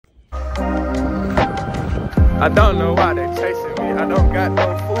I don't know why they chasing me. I don't got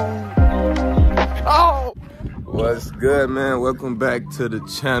no food. Oh! What's good, man? Welcome back to the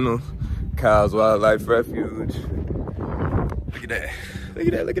channel, Kyle's Wildlife Refuge. Look at that. Look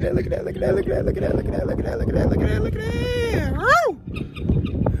at that, look at that, look at that, look at that, look at that, look at that, look at that, look at that, look at that, look at that, look at that. Woo!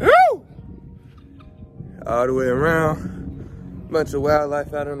 Woo! All the way around. Bunch of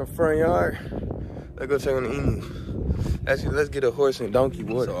wildlife out in the front yard. Let's go check on the emus. Actually, let's get a horse and donkey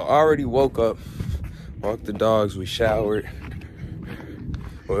water. So I already woke up, walked the dogs, we showered.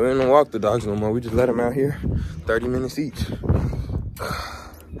 Well, we didn't walk the dogs no more. We just let them out here, 30 minutes each.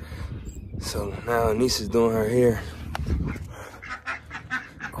 So now Anissa's doing her hair.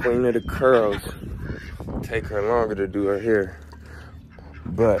 Queen of the curls. Take her longer to do her hair.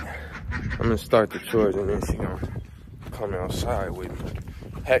 But I'm gonna start the chores and then she's gonna come outside with me.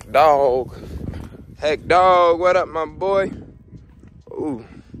 Heck dog. Heck dog, what up my boy? Ooh,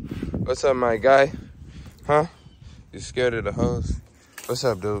 what's up my guy? Huh? You scared of the hoes? What's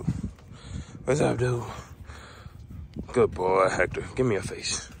up, dude? What's up, dude? Good boy, Hector. Give me a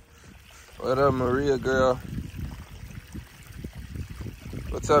face. What up, Maria girl?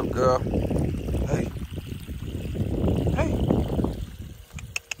 What's up, girl? Hey. Hey.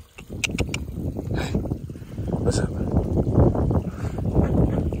 Hey. What's up?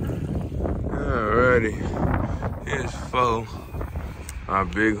 Alrighty. Here's Fo, our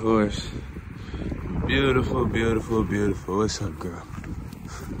big horse. Beautiful, beautiful, beautiful. What's up, girl?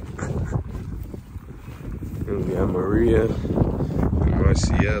 And we got Maria and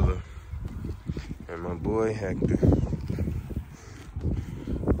Marciella and my boy Hector.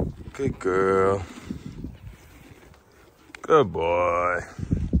 Good girl. Good boy.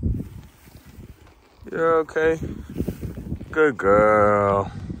 You're okay? Good girl.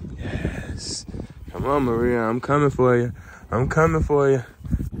 Yes. Come on, Maria. I'm coming for you. I'm coming for you.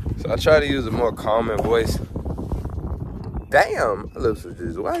 So I try to use a more calming voice. Damn, my lips are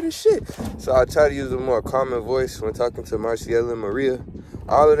just white as shit. So I try to use a more calming voice when talking to Marciella and Maria.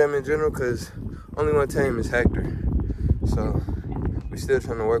 All of them in general, because only one tame is Hector. So we still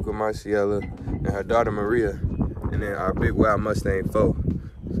trying to work with Marciella and her daughter Maria, and then our big wild Mustang Fo.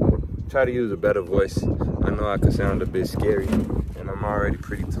 So try to use a better voice. I know I could sound a bit scary, and I'm already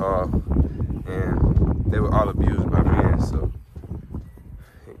pretty tall, and they were all abused by men, so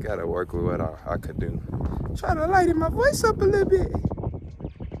you gotta work with what I could do. Try to lighten my voice up a little bit.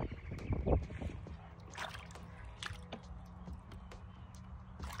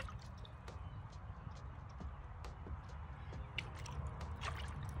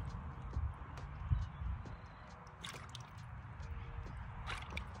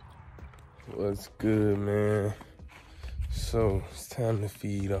 What's good, man? So it's time to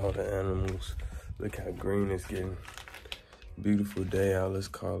feed all the animals. Look how green it's getting. Beautiful day out. Let's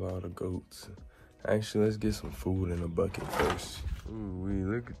call all the goats. Actually, let's get some food in a bucket first. Ooh,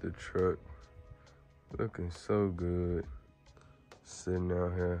 look at the truck. Looking so good. Sitting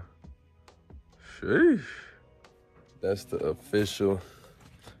out here. Sheesh. That's the official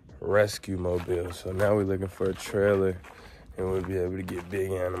rescue mobile. So now we're looking for a trailer and we'll be able to get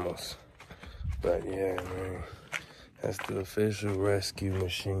big animals. But yeah, man, that's the official rescue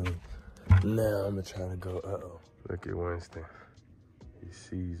machine. Now I'm gonna try to go, uh-oh. Look at Winston. He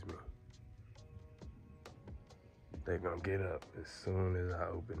sees me. They're gonna get up as soon as I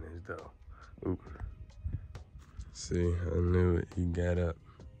open this door. Oop. See, I knew it, he got up.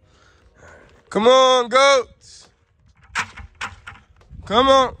 Come on, goats! Come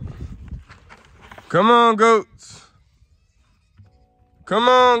on. Come on, goats. Come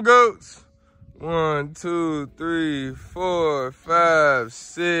on, goats. 1, 2, 3, 4, 5,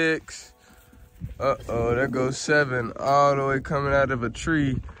 6. Uh-oh, there goes 7 all the way coming out of a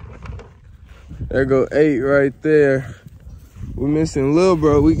tree. There go 8 right there. We're missing Lil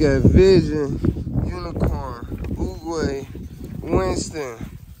Bro. We got Vision, Unicorn, Oogway,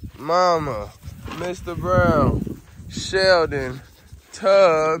 Winston, Mama, Mr. Brown, Sheldon,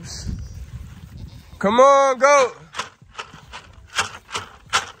 Tubbs. Come on, goat.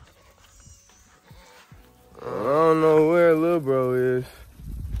 I don't know where Lil Bro is.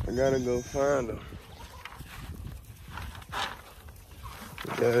 I gotta go find him. We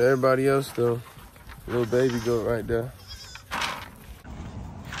got everybody else though. Little baby goat right there.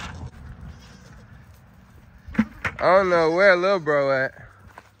 I don't know where Lil Bro at.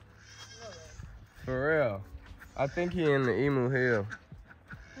 For real. I think he in the Emu Hill.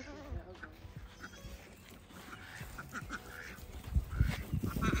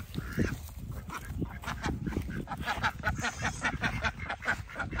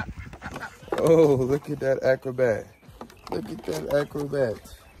 Oh, look at that acrobat. Look at that acrobat.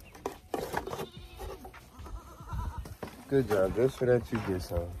 Good job. Just for that, you get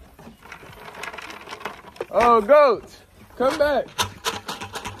some. Oh, goats, come back.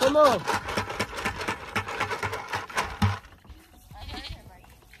 Come on.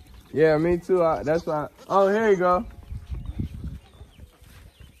 Yeah, me too. That's why. Oh, here you go.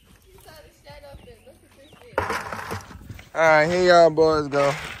 All right, here y'all boys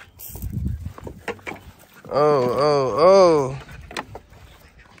go. Oh.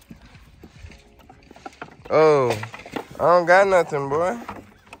 I don't got nothing, boy.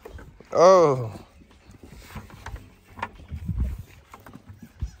 Oh.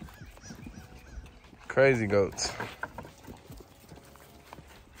 Crazy goats.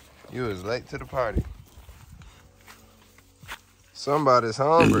 You was late to the party. Somebody's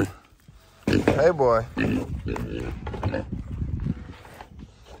hungry. Hey, boy.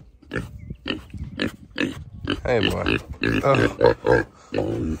 Hey, boy.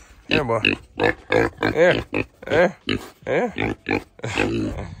 Oh. Here, boy. Here.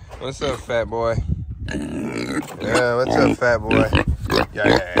 What's up, fat boy? Yeah, what's up, fat boy?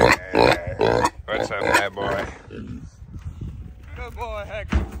 Yeah. What's up, fat boy? Good boy,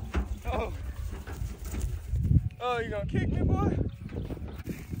 Hector. Oh, you gonna kick me, boy?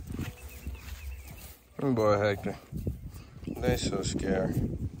 Good boy, Hector. They so scary.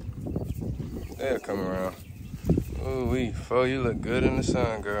 They'll come around. Ooh, Fo, you look good in the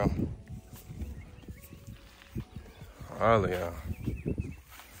sun, girl. All of y'all.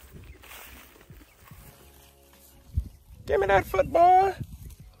 Give me that football.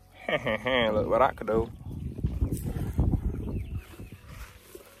 Look what I could do.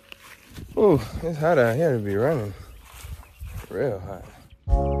 Ooh, it's hot out here to be running. Real hot.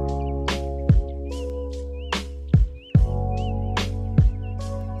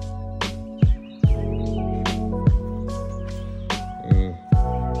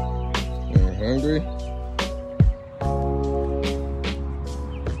 Hungry?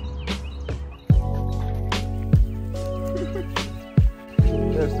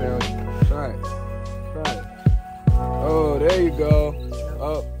 Yes, Stanley. Try it. Oh, there you go.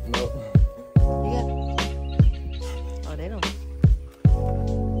 Oh, no. Oh, they don't.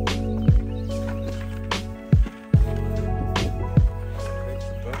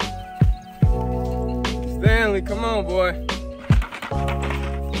 Stanley, come on, boy.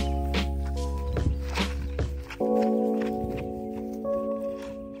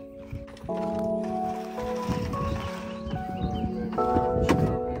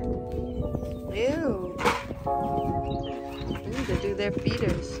 Ew. They need to do their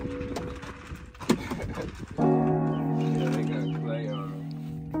feeders. Yeah, they got clay on them.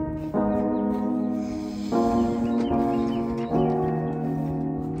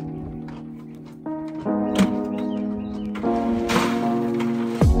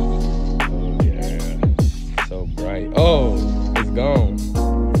 Yeah, so bright. Oh, it's gone.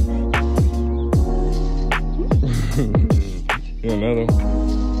 Another one.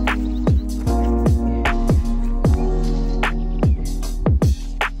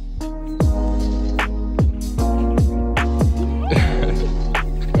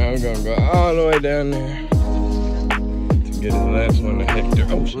 Gonna go all the way down there to get his last one to Hector.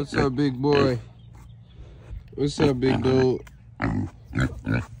 Oh, what's up, big boy? What's up, big dude? Come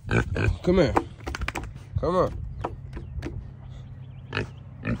here. Come on.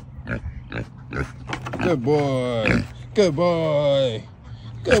 Good boy. Good boy.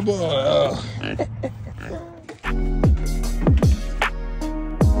 Good boy.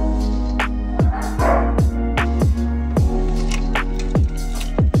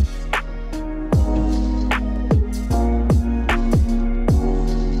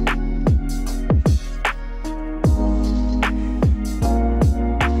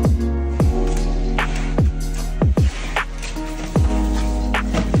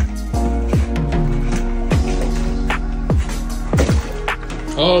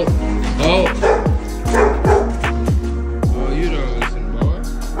 Oh. Oh, you don't listen, boy.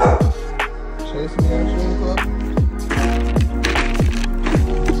 Chase me out your club.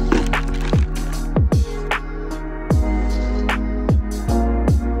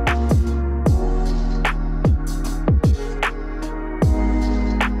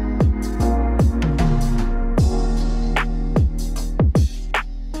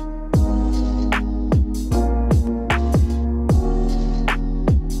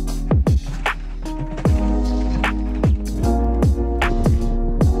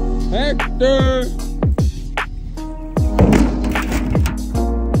 Hector!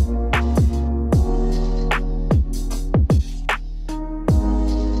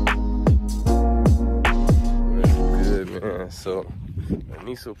 Good, man. So, let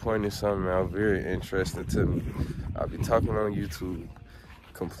me Cecil pointed something out very interesting to me. I'll be talking on YouTube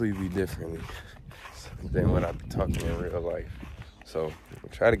completely differently than what I be talking in real life. So I'll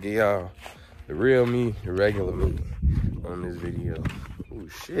try to get y'all the real me, the regular me on this video. Oh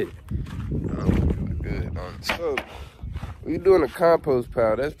shit. Good. So we doing a compost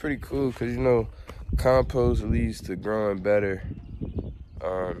pile. That's pretty cool because you know compost leads to growing better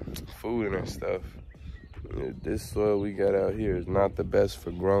food and stuff. This soil we got out here is not the best for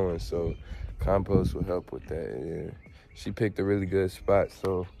growing, so compost will help with that. And she picked a really good spot,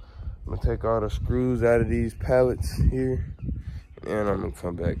 so I'm gonna take all the screws out of these pallets here, and I'm gonna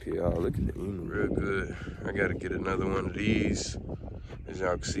come back to y'all. Look at it eating real good. I gotta get another one of these. As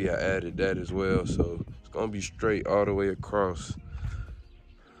y'all can see, I added that as well, so it's gonna be straight all the way across.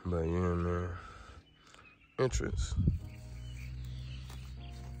 But yeah, man, entrance.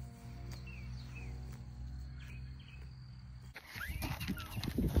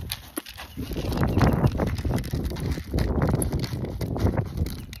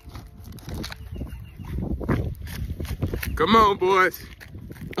 Come on, boys.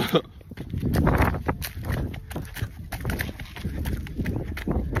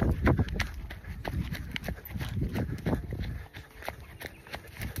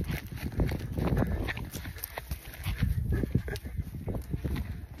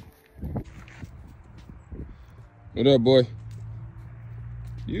 What up, boy?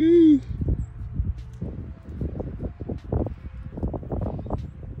 You.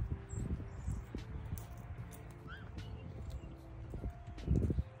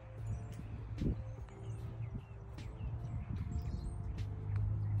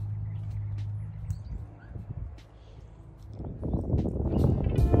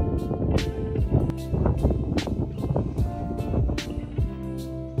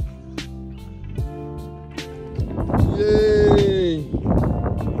 Yay!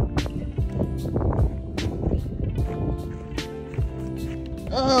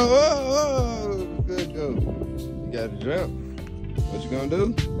 Oh, good go. You got to jump. What you gonna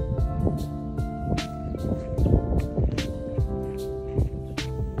do?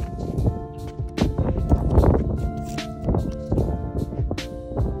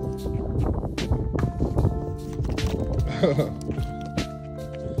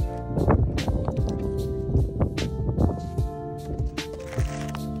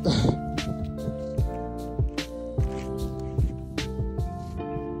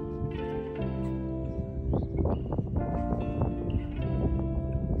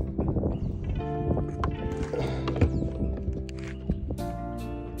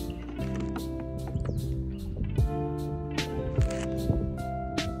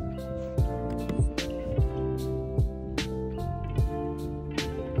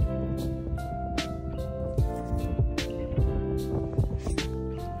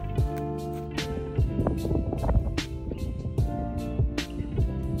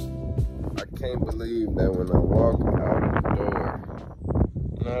 I can't believe that when I walk out the door,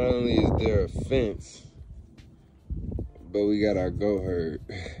 not only is there a fence, but we got our goat herd.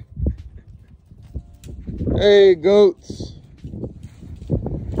 Hey, goats.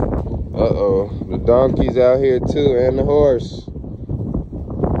 Uh-oh, the donkey's out here too, and the horse.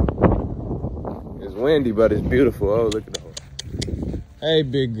 It's windy, but it's beautiful. Oh, look at the horse. Hey,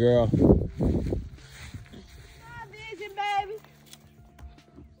 big girl. Hi, Vision, baby.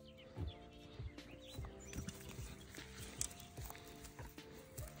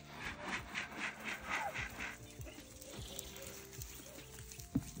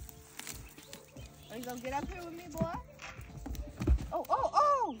 Are you gonna get up here with me, boy? Oh, oh,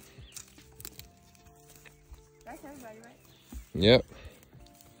 oh! That's everybody, right? Yep.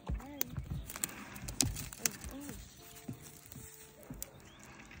 Hey. Oh,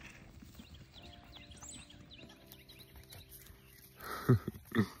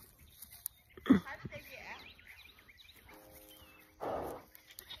 oh. How did they get out?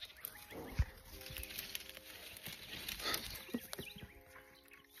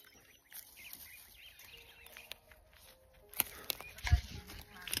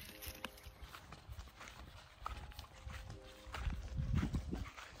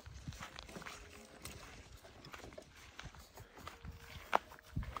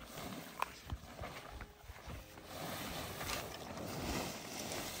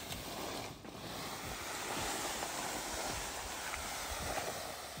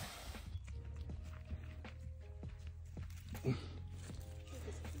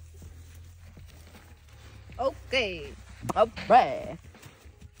 Okay, alright.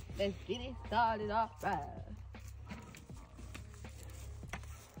 Let's get it started, alright.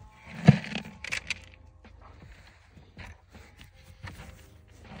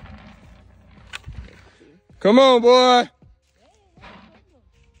 Come on, boy.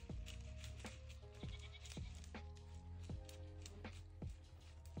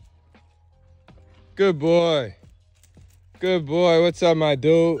 Good boy. Good boy. What's up, my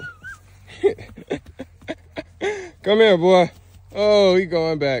dude? Come here, boy. Oh, he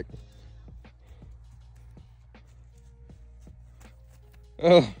going back.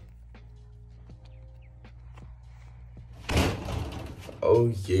 Oh.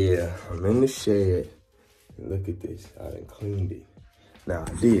 Oh yeah, I'm in the shed. Look at this, I done cleaned it. Now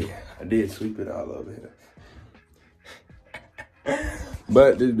I did sweep it all over here.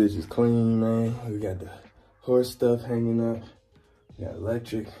 But this bitch is clean, man. We got the horse stuff hanging up. We got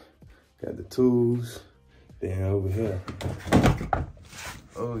electric, got the tools. Then over here.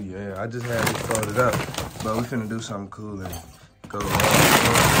 Oh yeah, I just had it folded up. But we finna do something cool and go.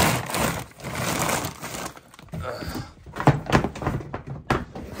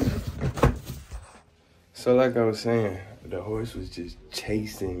 So like I was saying, the horse was just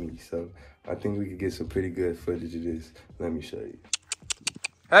chasing me. So I think we could get some pretty good footage of this. Let me show you.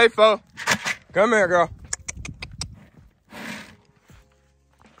 Hey, fo. Come here, girl.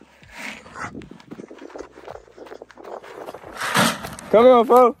 Come on,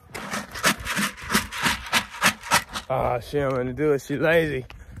 fo. Ah, she don't want to do it. She lazy.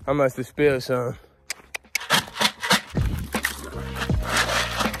 I must have spilled some.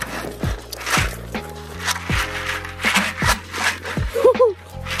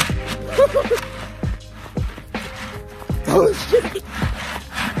 Oh, shit.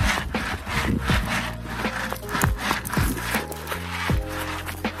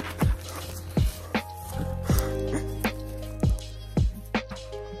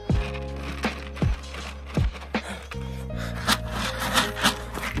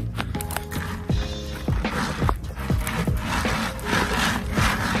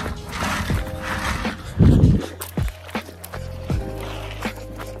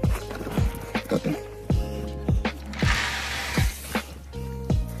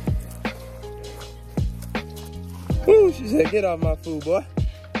 Ooh, she said, get off my food, boy.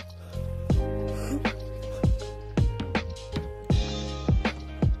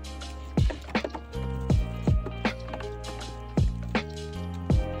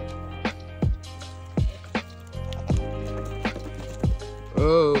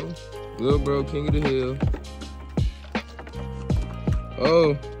 Oh, little bro, king of the hill.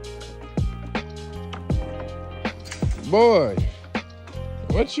 Oh. Boy,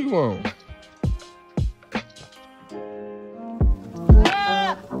 what you want?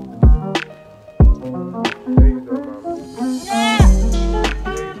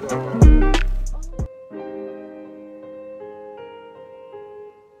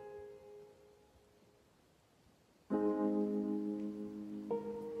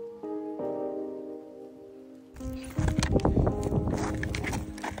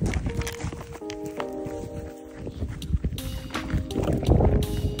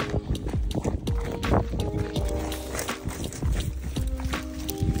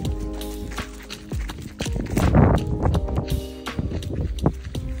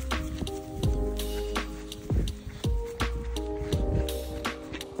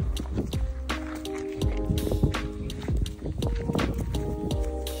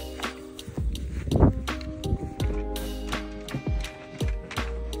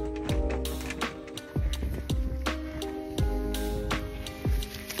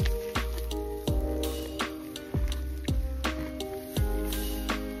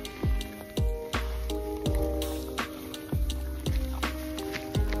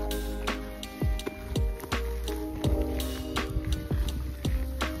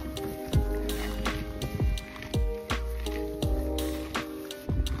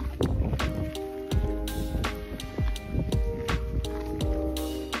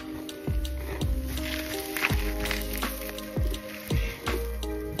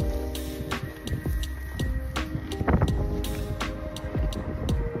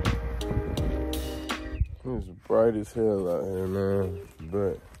 It's bright as hell out here, man.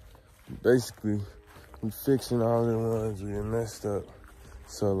 But basically, we fixing all the ones we done messed up.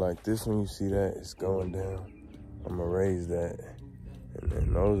 So like this one, you see that, it's going down. I'm gonna raise that. And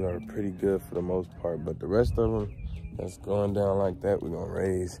then those are pretty good for the most part. But the rest of them that's going down like that, we're gonna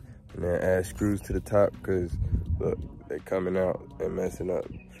raise. And then add screws to the top, because look, they're coming out and messing up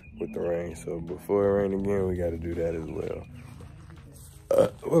with the rain. So before it rain again, we gotta do that as well.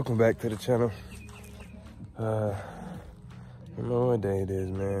 Welcome back to the channel. I don't know what day it is,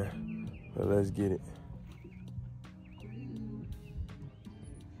 man, but let's get it.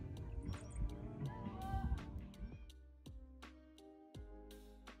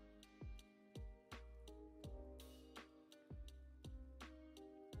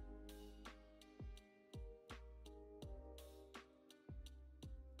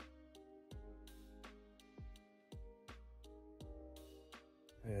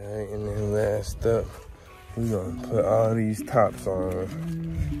 Alright, and then last up, we gonna put all these tops on.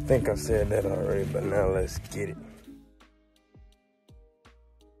 I think I said that already, but now let's get it.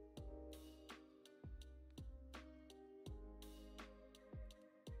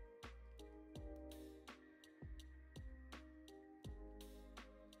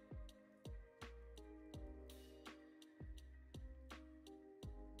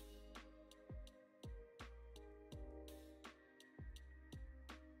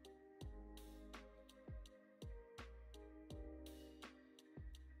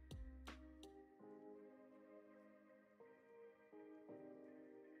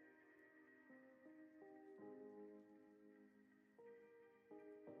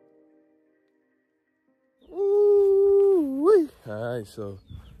 Alright, so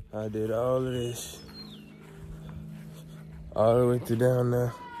I did all of this all the way to down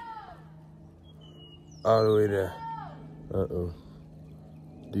there, all the way there. Uh-oh,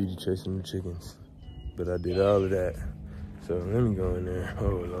 Didi chasing the chickens. But I did all of that. So let me go in there. Oh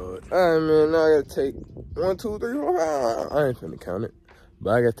Lord. Alright man, now I gotta take 1, 2, 3, 4, 5. I ain't finna count it.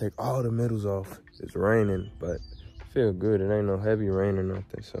 But I gotta take all the middles off. It's raining, but I feel good. It ain't no heavy rain or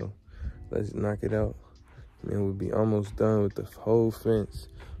nothing, so let's knock it out. Man, we'll be almost done with the whole fence.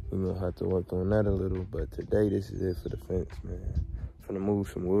 We're gonna have to work on that a little, but today this is it for the fence, man. I'm finna move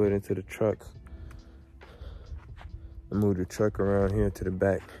some wood into the truck. I move the truck around here to the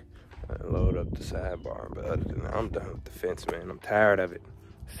back and load up the sidebar. But other than that, I'm done with the fence, man. I'm tired of it.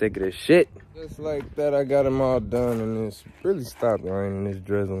 Sick of this shit. Just like that, I got them all done, and it's really stopped raining. It's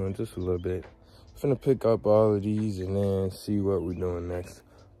drizzling just a little bit. I'm finna pick up all of these and then see what we're doing next.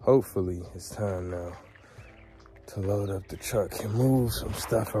 Hopefully, it's time now to load up the truck and move some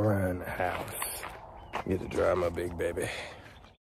stuff around the house. Get to drive my big baby.